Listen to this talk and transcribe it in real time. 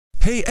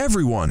Hey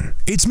everyone,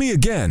 it's me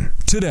again.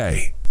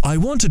 Today, I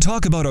want to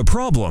talk about a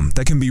problem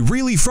that can be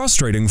really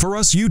frustrating for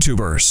us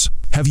YouTubers.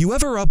 Have you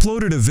ever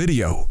uploaded a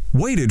video,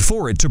 waited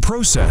for it to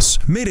process,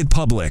 made it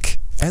public,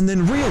 and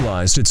then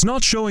realized it's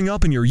not showing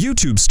up in your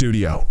YouTube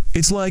studio?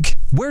 It's like,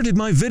 where did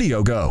my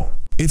video go?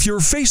 If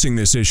you're facing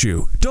this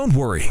issue, don't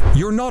worry,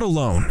 you're not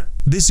alone.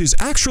 This is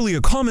actually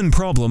a common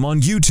problem on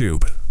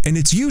YouTube, and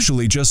it's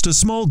usually just a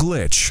small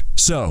glitch.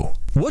 So,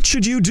 what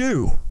should you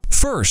do?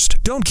 First,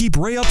 don't keep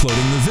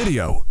re-uploading the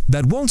video.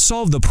 That won't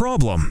solve the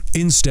problem.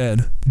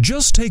 Instead,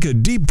 just take a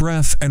deep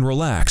breath and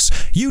relax.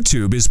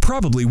 YouTube is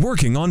probably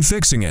working on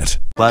fixing it.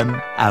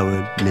 1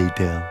 hour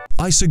later.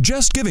 I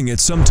suggest giving it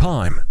some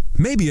time,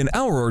 maybe an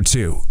hour or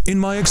two, in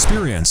my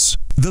experience.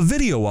 The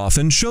video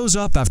often shows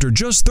up after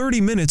just 30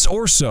 minutes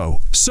or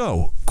so.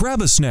 So,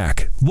 grab a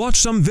snack, watch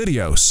some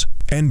videos,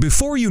 and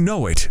before you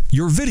know it,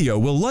 your video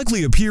will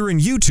likely appear in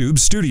YouTube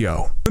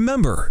Studio.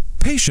 Remember,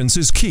 patience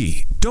is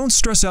key. Don't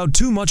stress out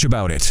too much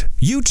about it.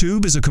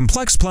 YouTube is a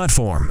complex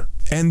platform,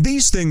 and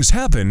these things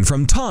happen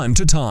from time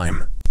to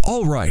time.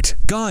 Alright,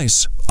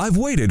 guys, I've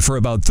waited for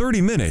about 30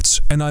 minutes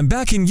and I'm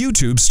back in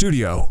YouTube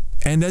Studio.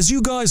 And as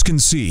you guys can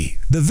see,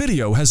 the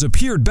video has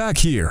appeared back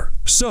here.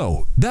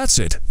 So, that's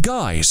it,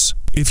 guys.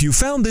 If you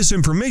found this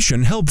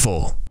information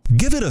helpful,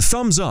 give it a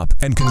thumbs up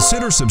and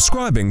consider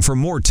subscribing for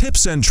more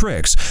tips and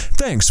tricks.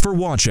 Thanks for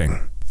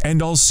watching,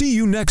 and I'll see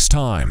you next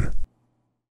time.